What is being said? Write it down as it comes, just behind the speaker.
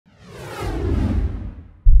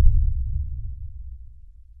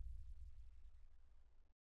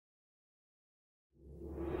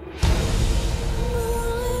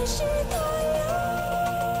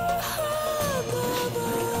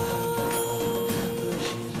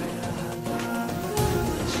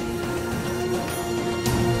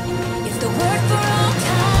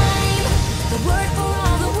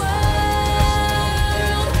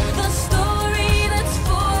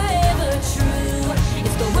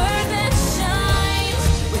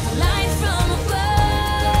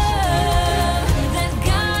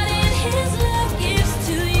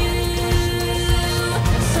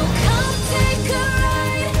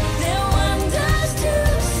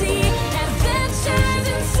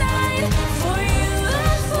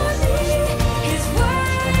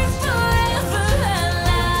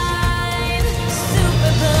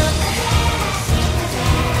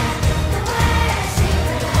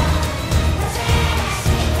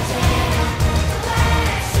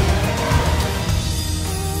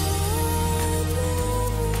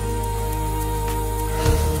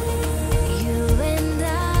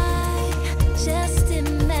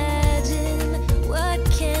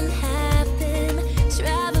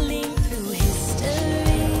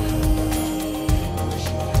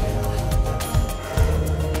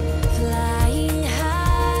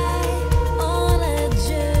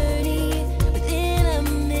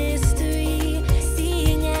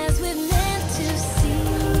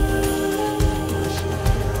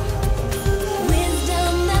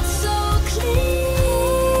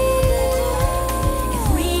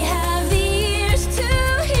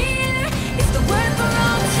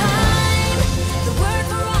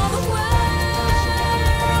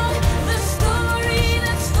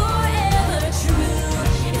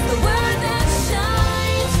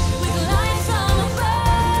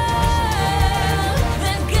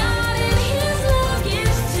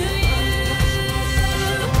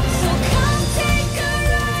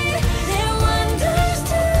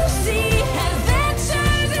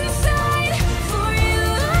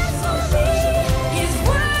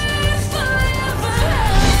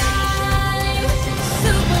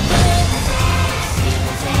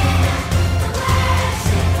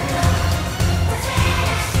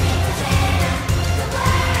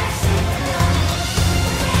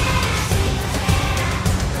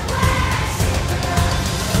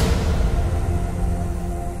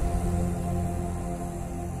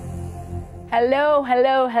Hello,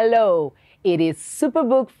 hello, hello. It is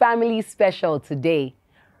Superbook Family Special today.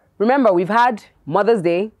 Remember, we've had Mother's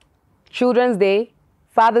Day, Children's Day,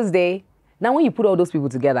 Father's Day. Now, when you put all those people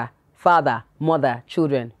together, father, mother,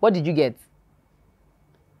 children, what did you get?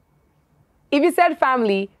 If you said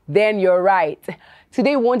family, then you're right.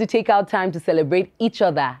 Today, we want to take our time to celebrate each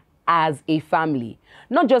other as a family.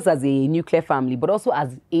 Not just as a nuclear family, but also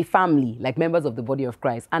as a family, like members of the body of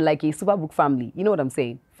Christ, and like a Superbook family. You know what I'm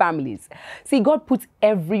saying? Families. See, God puts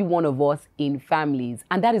every one of us in families,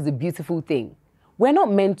 and that is a beautiful thing. We're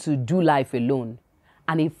not meant to do life alone,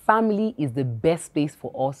 and a family is the best place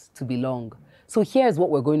for us to belong. So here's what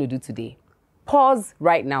we're going to do today. Pause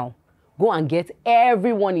right now. Go and get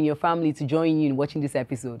everyone in your family to join you in watching this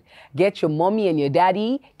episode. Get your mommy and your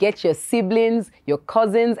daddy, get your siblings, your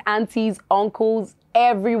cousins, aunties, uncles,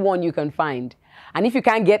 everyone you can find. And if you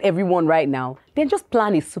can't get everyone right now, then just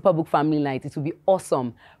plan a Superbook family night. It will be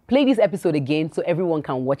awesome. Play this episode again so everyone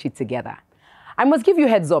can watch it together. I must give you a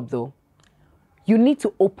heads up though. You need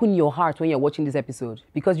to open your heart when you're watching this episode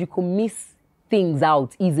because you could miss things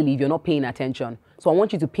out easily if you're not paying attention. So I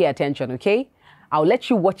want you to pay attention, okay? I'll let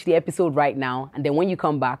you watch the episode right now, and then when you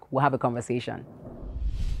come back, we'll have a conversation.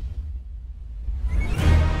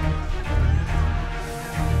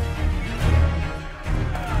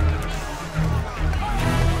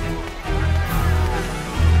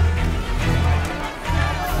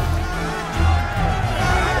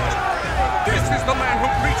 This is the man who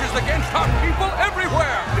preaches against our people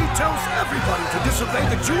everywhere! He tells everybody to disobey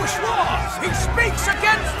the Jewish laws! He speaks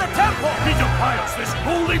against the temple! He defiles this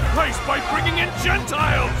holy place by bringing in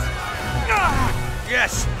Gentiles!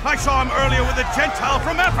 Yes, I saw him earlier with a Gentile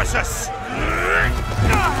from Ephesus!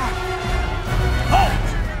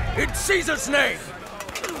 Halt! In Caesar's name!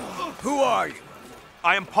 Who are you?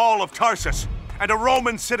 I am Paul of Tarsus, and a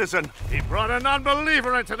Roman citizen. He brought an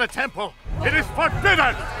unbeliever into the temple. It is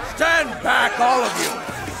forbidden! Stand back, all of you!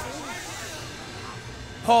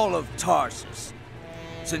 Paul of Tarsus,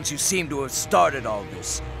 since you seem to have started all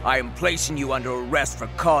this, I am placing you under arrest for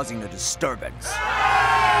causing a disturbance.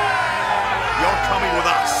 You're coming with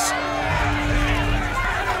us.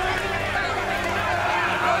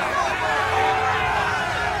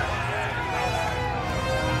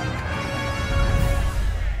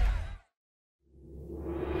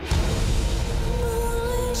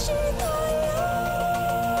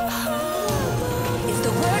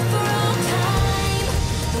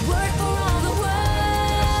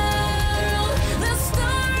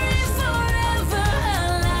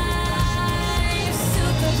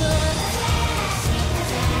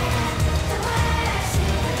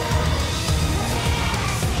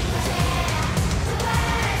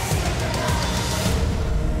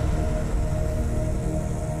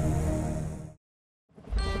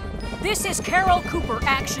 This is Carol Cooper,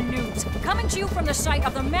 Action News, coming to you from the site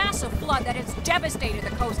of the massive flood that has devastated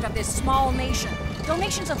the coast of this small nation.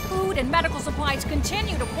 Donations of food and medical supplies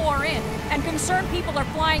continue to pour in, and concerned people are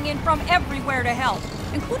flying in from everywhere to help,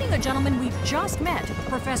 including the gentleman we've just met,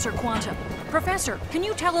 Professor Quantum. Professor, can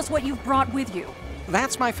you tell us what you've brought with you?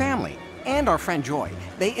 That's my family, and our friend Joy.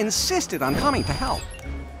 They insisted on coming to help.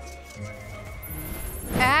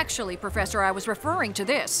 Actually, Professor, I was referring to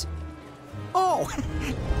this. Oh,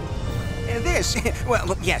 this.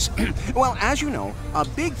 Well, yes. Well, as you know, a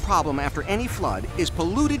big problem after any flood is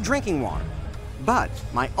polluted drinking water. But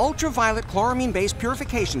my ultraviolet chloramine-based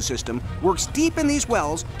purification system works deep in these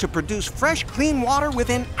wells to produce fresh, clean water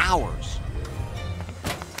within hours.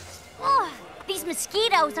 Oh, these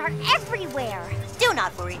mosquitoes are everywhere. Do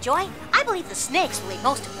not worry, Joy. I believe the snakes will eat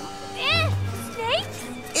most of them. Snakes?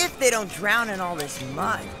 If they don't drown in all this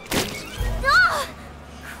mud. Oh,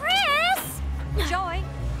 Chris! Joy,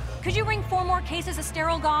 could you bring 4 more cases of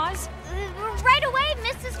sterile gauze? Right away,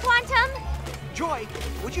 Mrs. Quantum. Joy,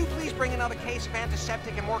 would you please bring another case of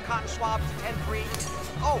antiseptic and more cotton swabs to 10-3?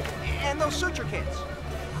 Oh, and those suture kits.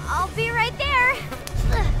 I'll be right there.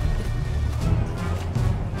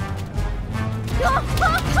 Joy,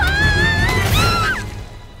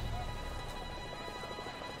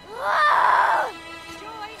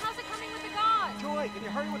 how's it coming with the gauze? Joy, can you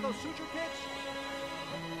hurry with those suture kits?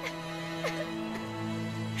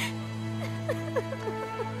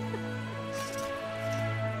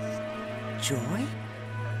 Joy?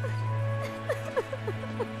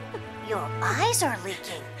 Your eyes are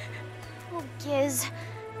leaking. Oh, Giz.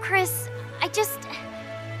 Chris, I just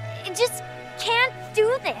can't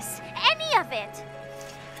do this. Any of it.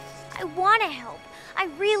 I want to help. I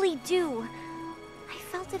really do. I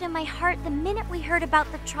felt it in my heart the minute we heard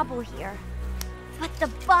about the trouble here. But the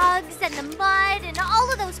bugs and the mud and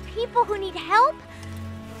all of those people who need help,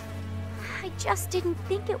 I just didn't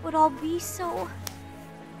think it would all be so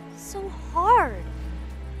hard.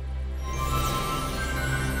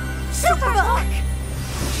 Superbook!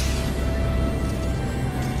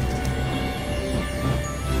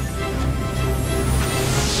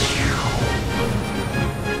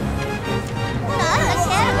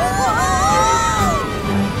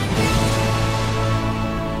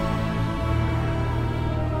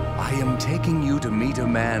 I am taking you to meet a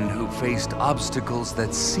man who faced obstacles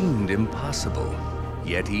that seemed impossible,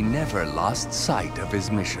 yet he never lost sight of his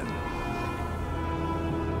mission.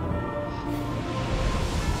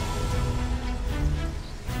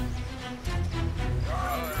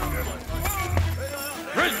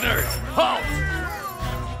 Prisoners, halt!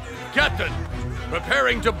 Captain,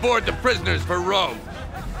 preparing to board the prisoners for Rome.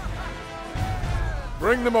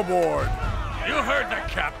 Bring them aboard. You heard the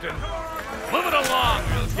captain. Move it along,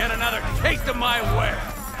 you'll get another taste of my ware.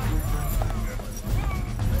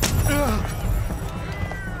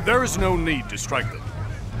 There is no need to strike them.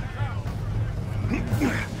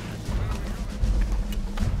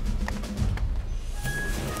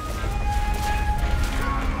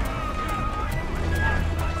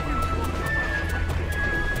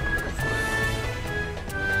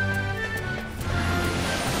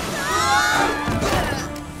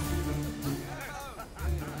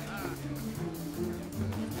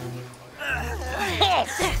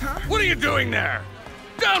 What are you doing there?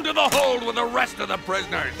 Down to the hold with the rest of the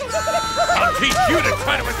prisoners. I'll teach you to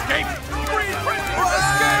try to escape. Free prisoners,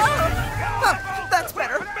 escape! That's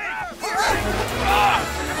better.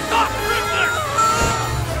 Stop, prisoners!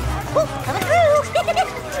 Coming through!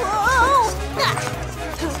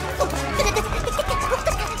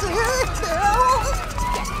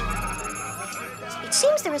 It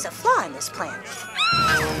seems there is a flaw in this plan.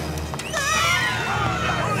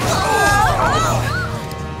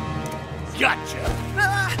 Gotcha!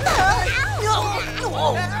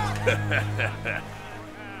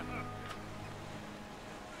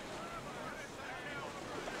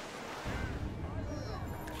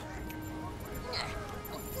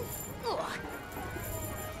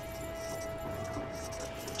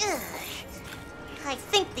 I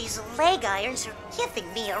think these leg irons are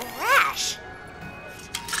giving me a rash.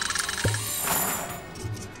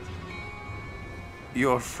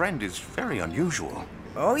 Your friend is very unusual.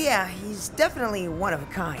 Oh yeah, he's definitely one of a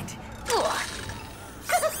kind.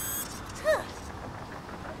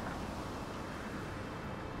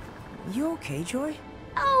 You okay, Joy?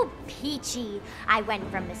 Oh, Peachy. I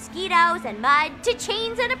went from mosquitoes and mud to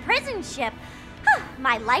chains and a prison ship.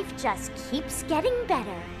 My life just keeps getting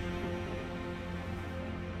better.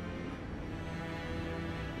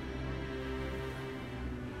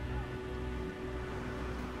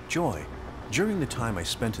 Joy, during the time I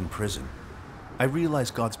spent in prison, I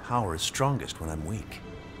realized God's power is strongest when I'm weak.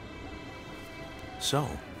 So,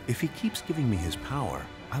 if He keeps giving me His power,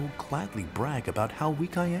 I will gladly brag about how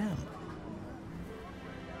weak I am.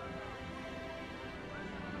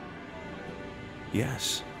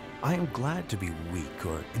 Yes, I am glad to be weak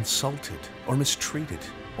or insulted or mistreated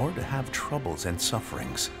or to have troubles and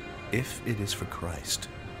sufferings, if it is for Christ.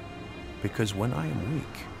 Because when I am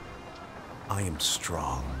weak, I am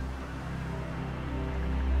strong.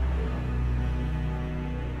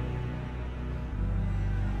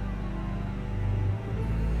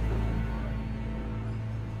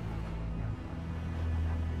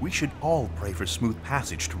 We should all pray for smooth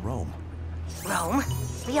passage to Rome. Rome?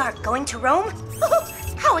 We are going to Rome?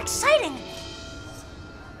 How exciting!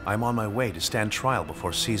 I'm on my way to stand trial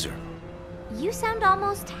before Caesar. You sound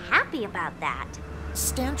almost happy about that.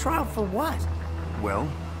 Stand trial for what? Well,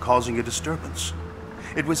 causing a disturbance.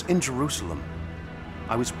 It was in Jerusalem.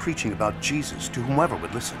 I was preaching about Jesus to whomever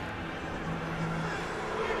would listen.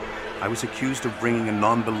 I was accused of bringing a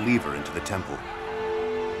non-believer into the temple.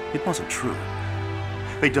 It wasn't true.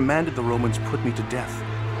 They demanded the Romans put me to death.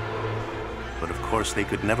 But of course, they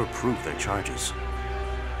could never prove their charges.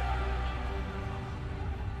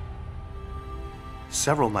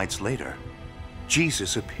 Several nights later,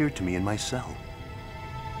 Jesus appeared to me in my cell.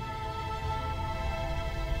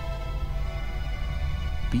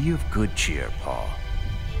 Be of good cheer, Paul.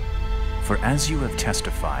 For as you have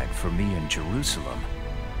testified for me in Jerusalem,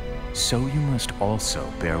 so you must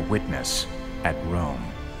also bear witness at Rome.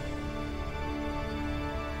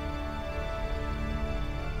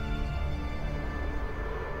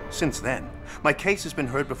 Since then, my case has been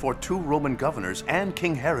heard before 2 Roman governors and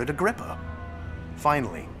King Herod Agrippa.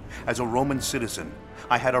 Finally, as a Roman citizen,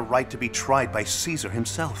 I had a right to be tried by Caesar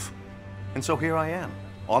himself. And so here I am,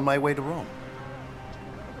 on my way to Rome.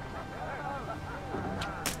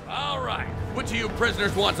 All right, Which of you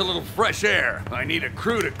prisoners wants a little fresh air? I need a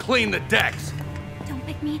crew to clean the decks. Don't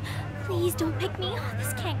pick me. Please don't pick me. Oh,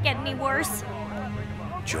 this can't get any worse.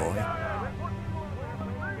 Joy?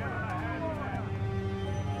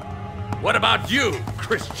 What about you,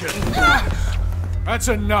 Christian? That's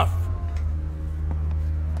enough.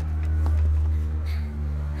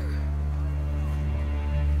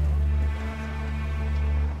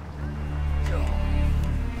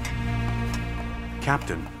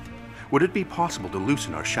 Captain, would it be possible to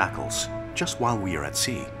loosen our shackles just while we are at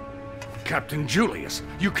sea? Captain Julius,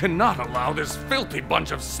 you cannot allow this filthy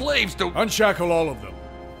bunch of slaves to— Unshackle all of them.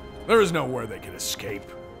 There is nowhere they can escape.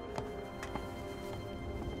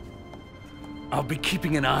 I'll be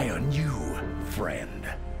keeping an eye on you, friend.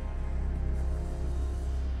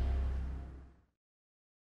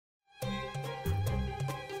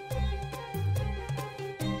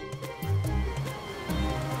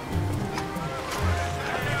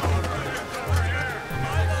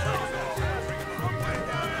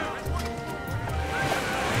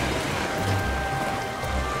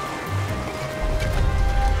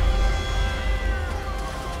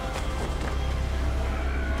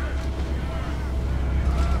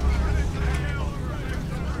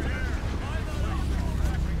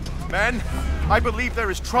 Men, I believe there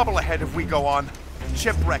is trouble ahead if we go on.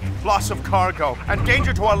 Shipwreck, loss of cargo, and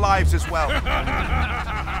danger to our lives as well.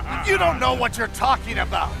 You don't know what you're talking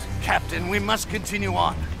about. Captain, we must continue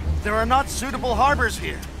on. There are not suitable harbors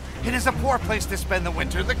here. It is a poor place to spend the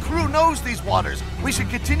winter. The crew knows these waters. We should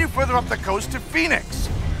continue further up the coast to Phoenix.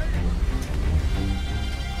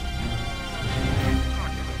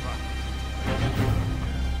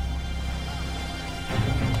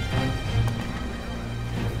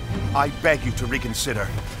 I beg you to reconsider.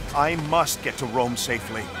 I must get to Rome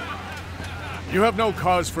safely. You have no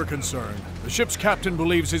cause for concern. The ship's captain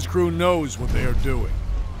believes his crew knows what they are doing.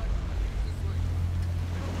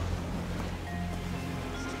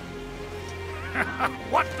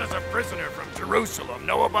 What does a prisoner from Jerusalem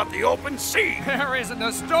know about the open sea? There isn't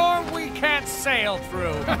a storm we can't sail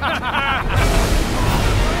through.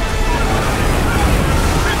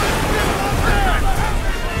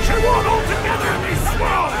 She won't hold together in these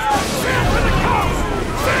swells! Sail for the coast!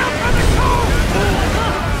 Sail for the coast!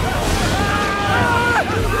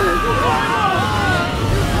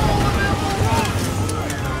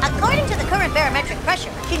 According to the current barometric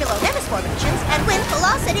pressure, cumulonimbus formations, and wind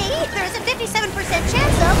velocity, there is a 57%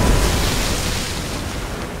 chance of...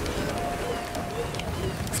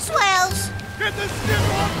 swells! Get the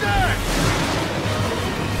skipper on deck!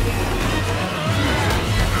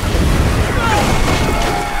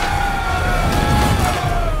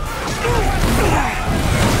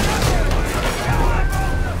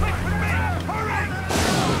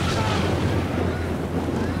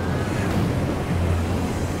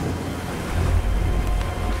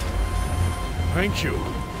 Thank you.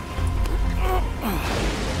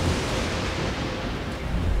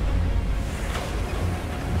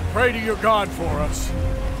 Pray to your God for us.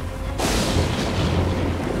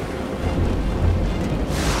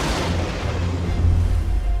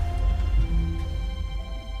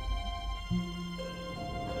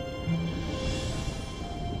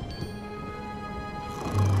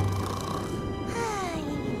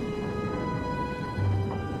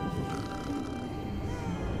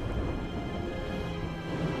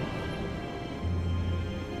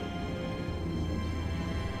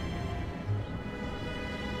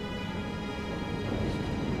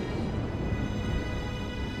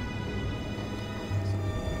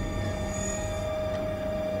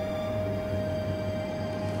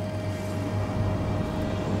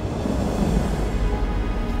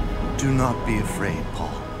 Do not be afraid,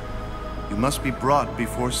 Paul. You must be brought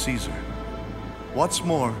before Caesar. What's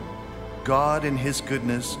more, God in his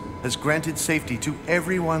goodness has granted safety to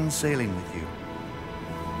everyone sailing with you.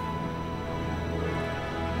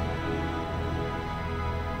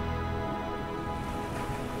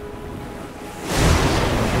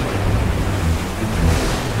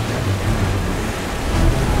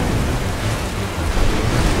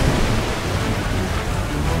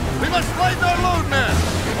 We must fight their load, men!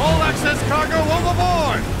 All excess cargo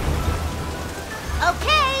overboard!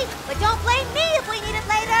 Okay, but don't blame me if we need it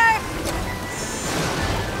later!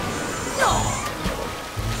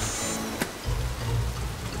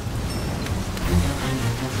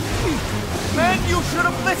 Men, you should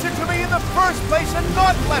have listened to me in the first place and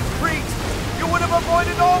not left Crete! You would have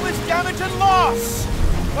avoided all this damage and loss!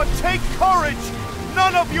 But take courage!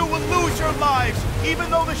 None of you will lose your lives, even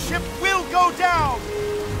though the ship will go down!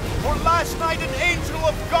 For last night an angel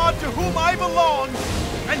of God to whom I belong,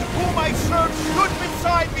 and whom I serve, stood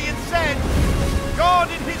beside me and said,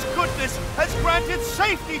 God in his His goodness has granted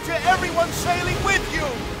safety to everyone sailing with you.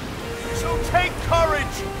 So take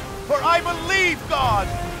courage, for I believe God.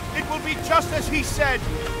 It will be just as he said,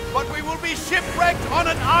 but we will be shipwrecked on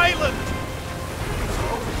an island.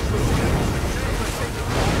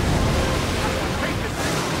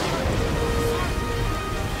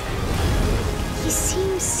 He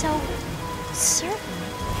seems so certain.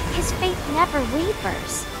 His faith never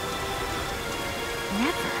wavers.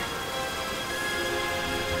 Never.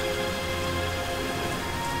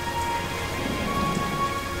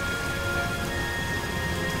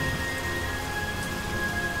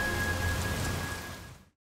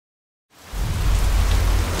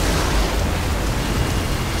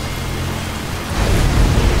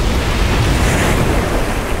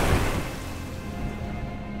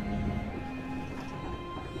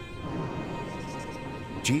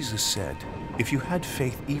 Jesus said, if you had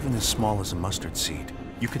faith even as small as a mustard seed,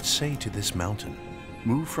 you could say to this mountain,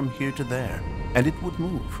 move from here to there, and it would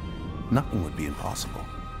move. Nothing would be impossible.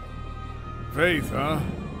 Faith, huh?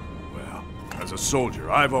 Well, as a soldier,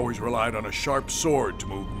 I've always relied on a sharp sword to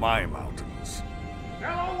move my mountains.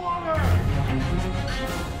 Shallow water!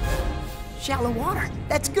 Shallow water.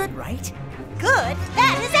 That's good, right? Good?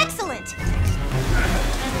 That is excellent!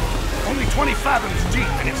 Only 20 fathoms deep,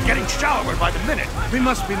 and it's getting shallower by the minute. We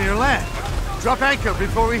must be near land. Drop anchor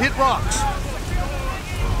before we hit rocks.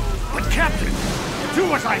 But Captain,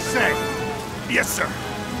 do as I say. Yes, sir.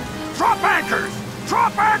 Drop anchors!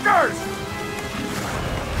 Drop anchors!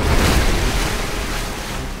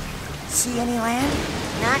 See any land?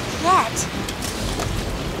 Not yet.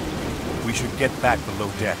 We should get back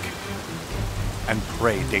below deck and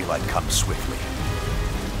pray daylight comes swiftly.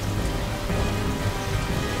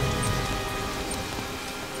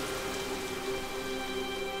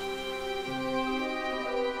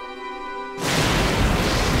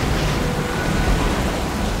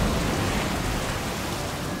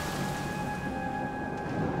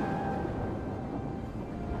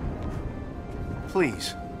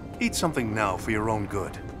 Please, eat something now for your own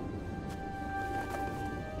good.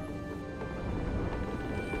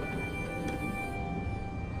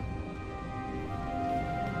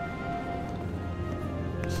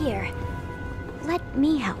 Here, let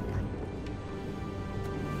me help.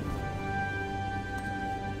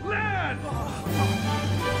 Land!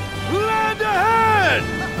 Land ahead!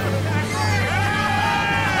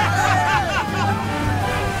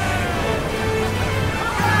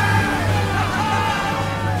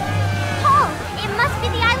 Paul, it must be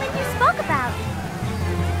the island you spoke about.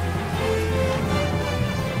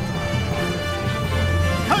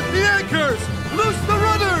 Cut the anchors! Loose the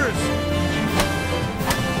rudders!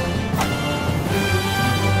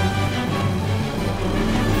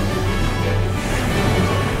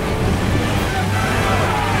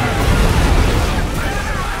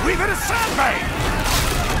 We've hit a sandbank!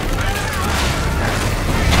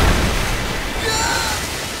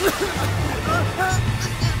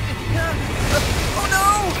 Oh no!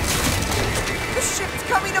 The ship's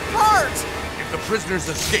coming apart! If the prisoners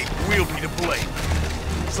escape, we'll be to blame.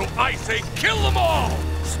 So I say kill them all!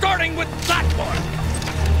 Starting with that one!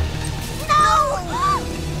 No!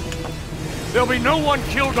 There'll be no one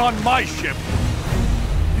killed on my ship.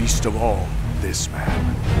 Least of all, this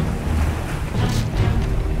man.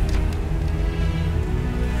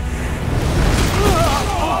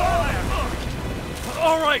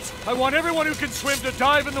 All right, I want everyone who can swim to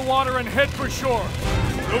dive in the water and head for shore.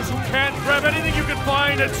 Those who can't, grab anything you can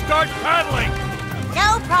find and start paddling.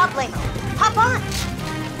 No problem. Hop on.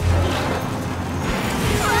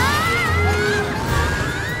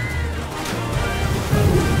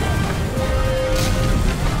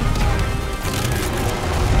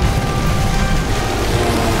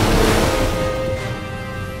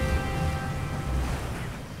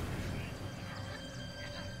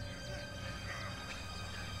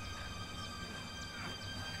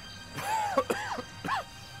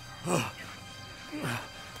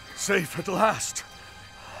 Safe at last.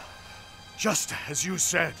 Just as you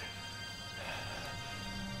said.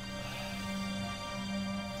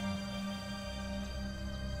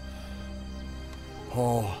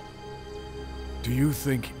 Paul, do you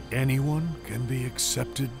think anyone can be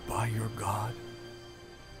accepted by your God?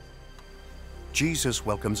 Jesus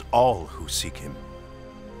welcomes all who seek him.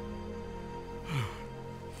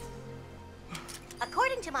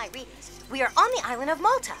 According to my readings, we are on the island of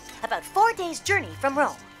Malta, about 4 days' journey from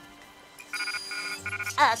Rome.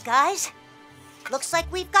 Guys, looks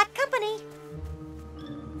like we've got company.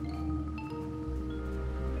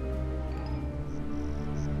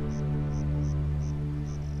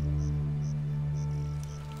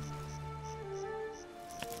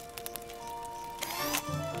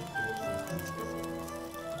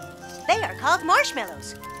 They are called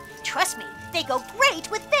marshmallows. Trust me, they go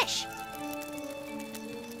great with fish.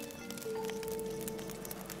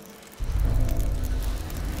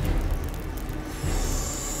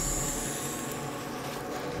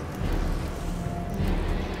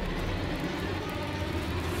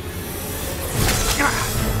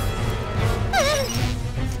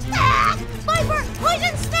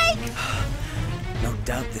 Poison snake! No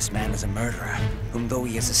doubt this man is a murderer, whom though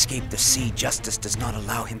he has escaped the sea, justice does not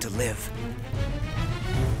allow him to live.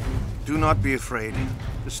 Do not be afraid.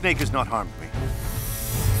 The snake has not harmed me.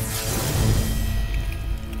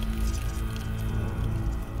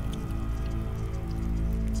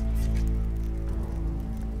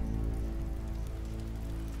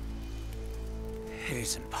 It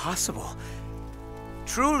is impossible.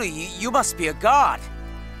 Truly, you must be a god.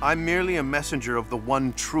 I'm merely a messenger of the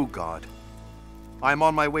one true God. I'm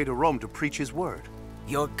on my way to Rome to preach his word.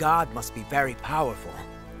 Your god must be very powerful.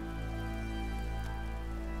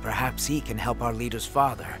 Perhaps he can help our leader's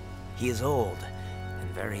father. He is old and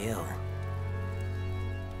very ill.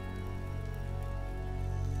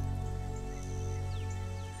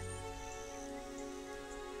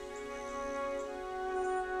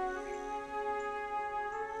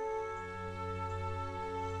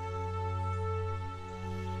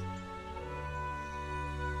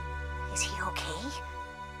 Is he okay?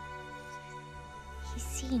 He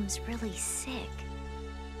seems really sick.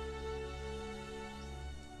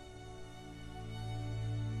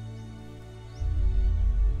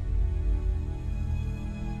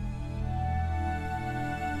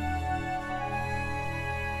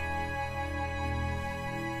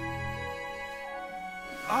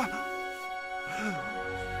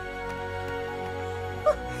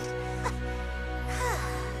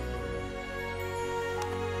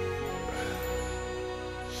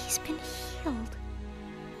 He's been healed.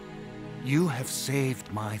 You have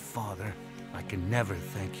saved my father. I can never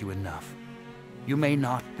thank you enough. You may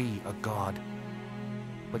not be a god,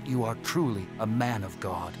 but you are truly a man of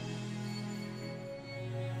God.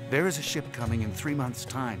 There is a ship coming in 3 months'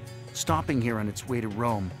 time, stopping here on its way to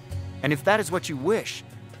Rome. And if that is what you wish,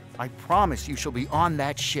 I promise you shall be on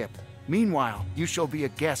that ship. Meanwhile, you shall be a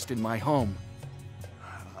guest in my home.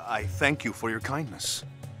 I thank you for your kindness.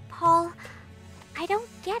 Paul, I don't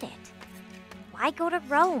get it. Why go to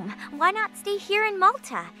Rome? Why not stay here in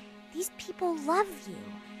Malta? These people love you.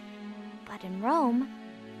 But in Rome...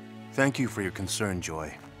 Thank you for your concern,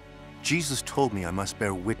 Joy. Jesus told me I must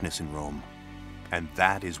bear witness in Rome, and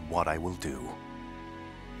that is what I will do.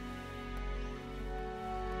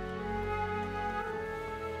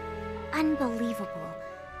 Unbelievable.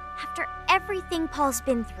 After everything Paul's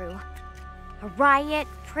been through. A riot,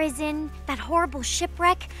 prison, that horrible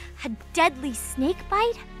shipwreck, a deadly snake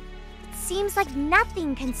bite. It seems like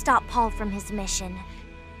nothing can stop Paul from his mission.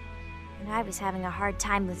 And I was having a hard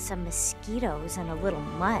time with some mosquitoes and a little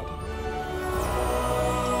mud.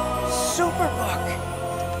 Superbook!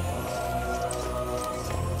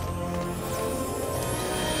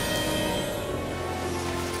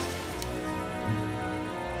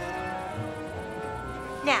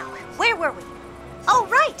 Now, where were we? Oh,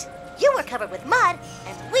 right! You were covered with mud,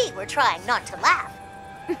 and we were trying not to laugh.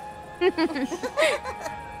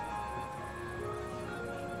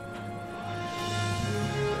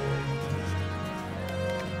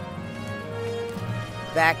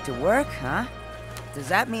 Back to work, huh? Does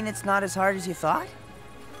that mean it's not as hard as you thought?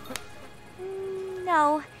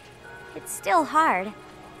 No, it's still hard.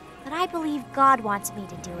 But I believe God wants me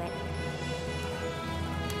to do it.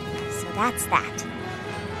 So that's that.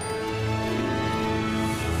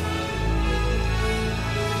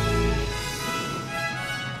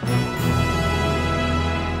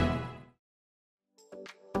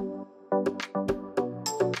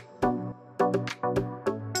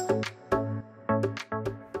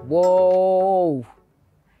 Whoa!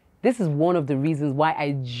 This is one of the reasons why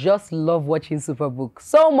I just love watching Superbook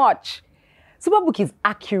so much. Superbook is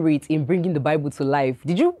accurate in bringing the Bible to life.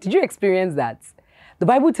 Did you experience that? The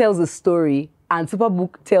Bible tells a story and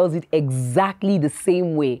Superbook tells it exactly the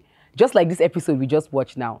same way, just like this episode we just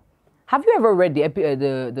watched now. Have you ever read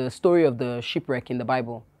the story of the shipwreck in the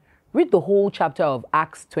Bible? Read the whole chapter of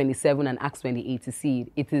Acts 27 and Acts 28 to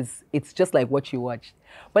see it. It's just like what you watched.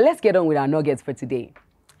 But let's get on with our nuggets for today.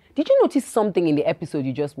 Did you notice something in the episode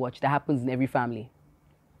you just watched that happens in every family?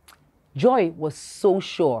 Joy was so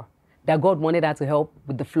sure that God wanted her to help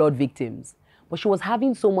with the flood victims, but she was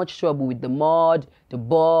having so much trouble with the mud, the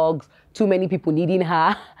bugs, too many people needing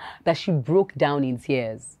her, that she broke down in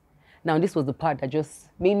tears. Now, this was the part that just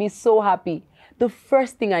made me so happy. The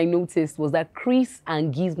first thing I noticed was that Chris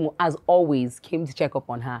and Gizmo, as always, came to check up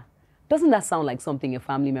on her. Doesn't that sound like something a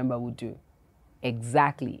family member would do?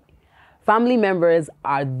 Exactly. Family members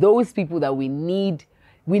are those people that we need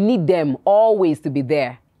them always to be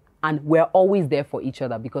there. And we're always there for each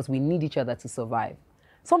other because we need each other to survive.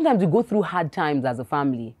 Sometimes we go through hard times as a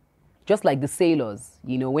family, just like the sailors,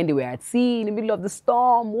 when they were at sea in the middle of the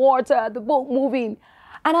storm, water, the boat moving.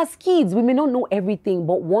 And as kids, we may not know everything,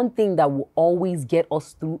 but one thing that will always get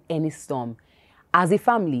us through any storm as a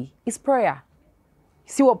family is prayer.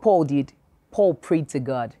 See what Paul did? Paul prayed to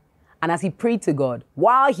God. And as he prayed to God,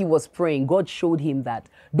 while he was praying, God showed him that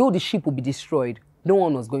though the ship would be destroyed, no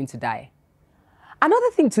one was going to die.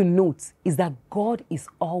 Another thing to note is that God is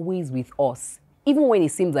always with us, even when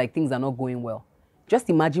it seems like things are not going well. Just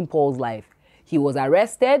imagine Paul's life. He was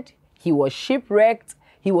arrested, he was shipwrecked,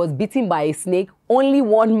 he was bitten by a snake, only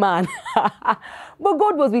one man. But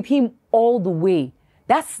God was with him all the way.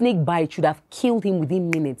 That snake bite should have killed him within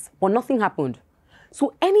minutes, but nothing happened.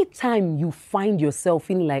 So anytime you find yourself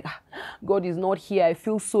feeling like, God is not here, I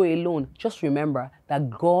feel so alone, just remember that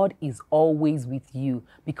God is always with you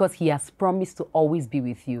because he has promised to always be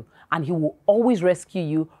with you. And he will always rescue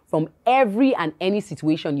you from every and any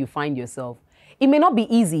situation you find yourself. It may not be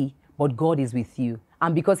easy, but God is with you.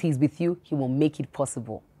 And because he's with you, he will make it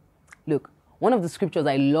possible. Look, one of the scriptures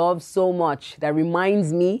I love so much that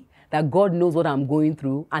reminds me that God knows what I'm going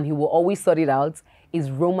through and he will always sort it out is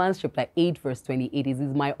Romans chapter 8, verse 28. It is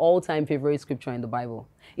my all-time favorite scripture in the Bible.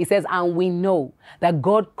 It says, and we know that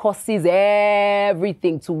God causes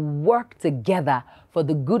everything to work together for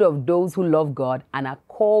the good of those who love God and are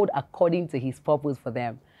called according to his purpose for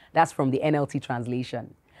them. That's from the NLT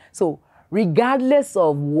translation. So regardless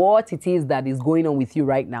of what it is that is going on with you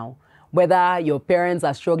right now, whether your parents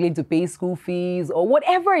are struggling to pay school fees or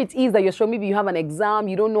whatever it is that you're struggling, maybe you have an exam,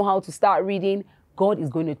 you don't know how to start reading, God is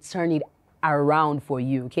going to turn it around for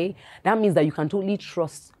you, okay? That means that you can totally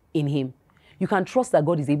trust in him. You can trust that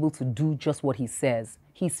God is able to do just what he says.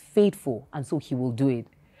 He's faithful, and so he will do it.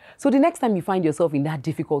 So the next time you find yourself in that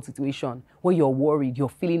difficult situation where you're worried, you're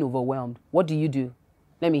feeling overwhelmed, what do?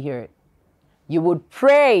 Let me hear it. You would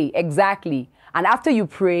pray, exactly. And after you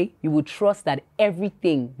pray, you will trust that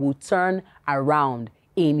everything will turn around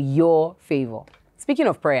in your favor. Speaking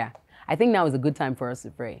of prayer, I think now is a good time for us to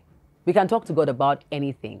pray. We can talk to God about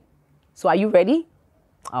anything. So are you ready?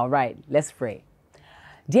 All right, let's pray.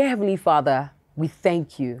 Dear Heavenly Father, we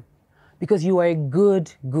thank you because you are a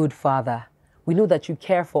good, good Father. We know that you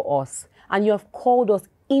care for us and you have called us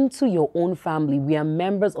into your own family. We are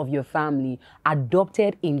members of your family,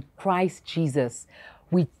 adopted in Christ Jesus.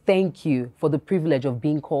 We thank you for the privilege of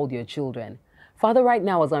being called your children. Father, right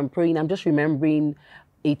now as I'm praying, I'm just remembering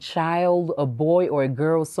a child, a boy or a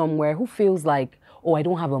girl somewhere who feels like, oh, I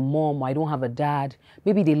don't have a mom, or I don't have a dad.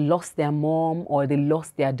 Maybe they lost their mom or they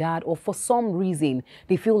lost their dad, or for some reason,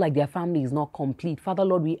 they feel like their family is not complete. Father,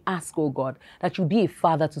 Lord, we ask, oh God, that you be a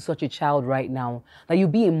father to such a child right now, that you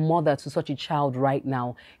be a mother to such a child right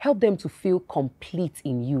now. Help them to feel complete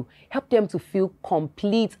in you. Help them to feel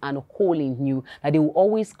complete and whole in you, that they will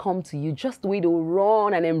always come to you just the way they will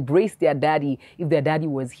run and embrace their daddy if their daddy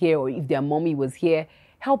was here or if their mommy was here.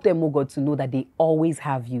 Help them, oh God, to know that they always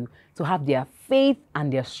have you, to have their faith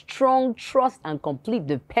and their strong trust and complete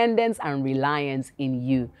dependence and reliance in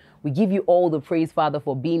you. We give you all the praise, Father,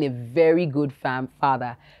 for being a very good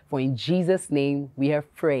Father. For in Jesus' name we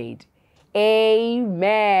have prayed.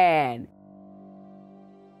 Amen.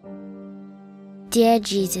 Dear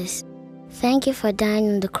Jesus, thank you for dying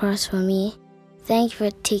on the cross for me. Thank you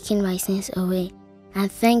for taking my sins away.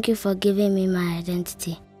 And thank you for giving me my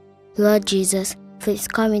identity. Lord Jesus, please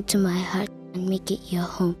come into my heart and make it your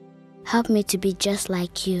home. Help me to be just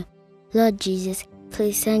like you. Lord Jesus,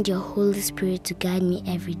 please send your Holy Spirit to guide me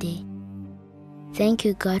every day. Thank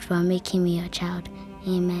you, God, for making me your child.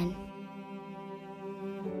 Amen.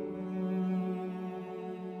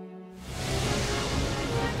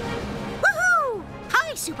 Woohoo!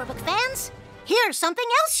 Hi, Superbook fans! Here's something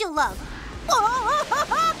else you'll love. Whoa!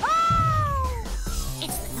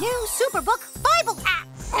 It's the new Superbook Bible app.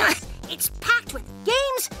 It's packed with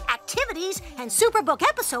games, activities, and Superbook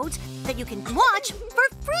episodes that you can watch for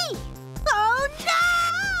free. Oh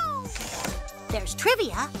no! There's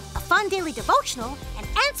trivia, a fun daily devotional, and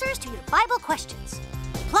answers to your Bible questions.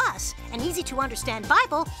 Plus, an easy-to-understand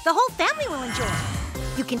Bible the whole family will enjoy.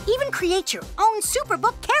 You can even create your own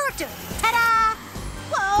Superbook character. Ta-da!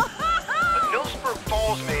 Whoa! Millsburg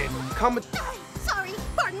Falls man coming. Sorry,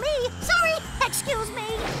 pardon me. Sorry, excuse me.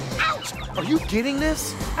 Ouch! Are you getting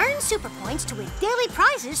this? Earn super points to win daily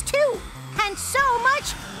prizes too, and so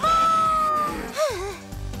much more.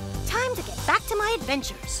 Time to get back to my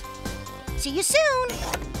adventures. See you soon.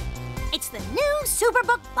 It's the new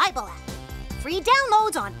Superbook Bible app. Free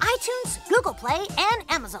downloads on iTunes, Google Play, and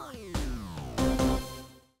Amazon.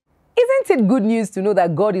 Isn't it good news to know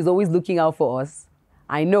that God is always looking out for us?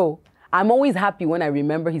 I know. I'm always happy when I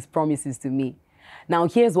remember His promises to me. Now,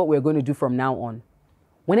 here's what we're going to do from now on.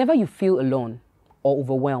 Whenever you feel alone, or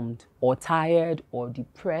overwhelmed, or tired, or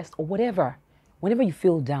depressed, or whatever, whenever you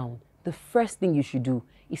feel down, the first thing you should do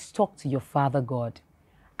is talk to your Father God.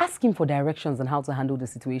 Ask Him for directions on how to handle the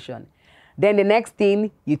situation. Then the next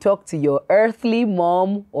thing, you talk to your earthly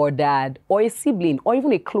mom or dad, or a sibling, or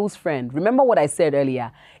even a close friend. Remember what I said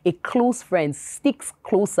earlier? A close friend sticks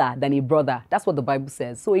closer than a brother. That's what the Bible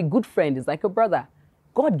says. So a good friend is like a brother.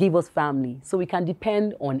 God gave us family, so we can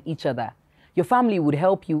depend on each other. Your family would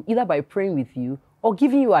help you either by praying with you or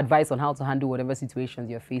giving you advice on how to handle whatever situations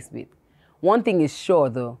you're faced with. One thing is sure,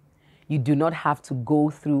 though, you do not have to go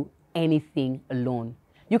through anything alone.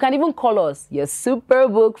 You can even call us your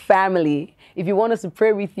Superbook family if you want us to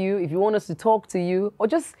pray with you, if you want us to talk to you, or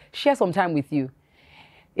just share some time with you.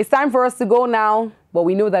 It's time for us to go now, but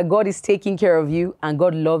we know that God is taking care of you and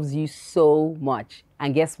God loves you so much.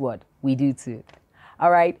 And guess what? We do too.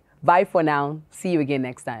 All right, bye for now. See you again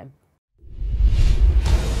next time.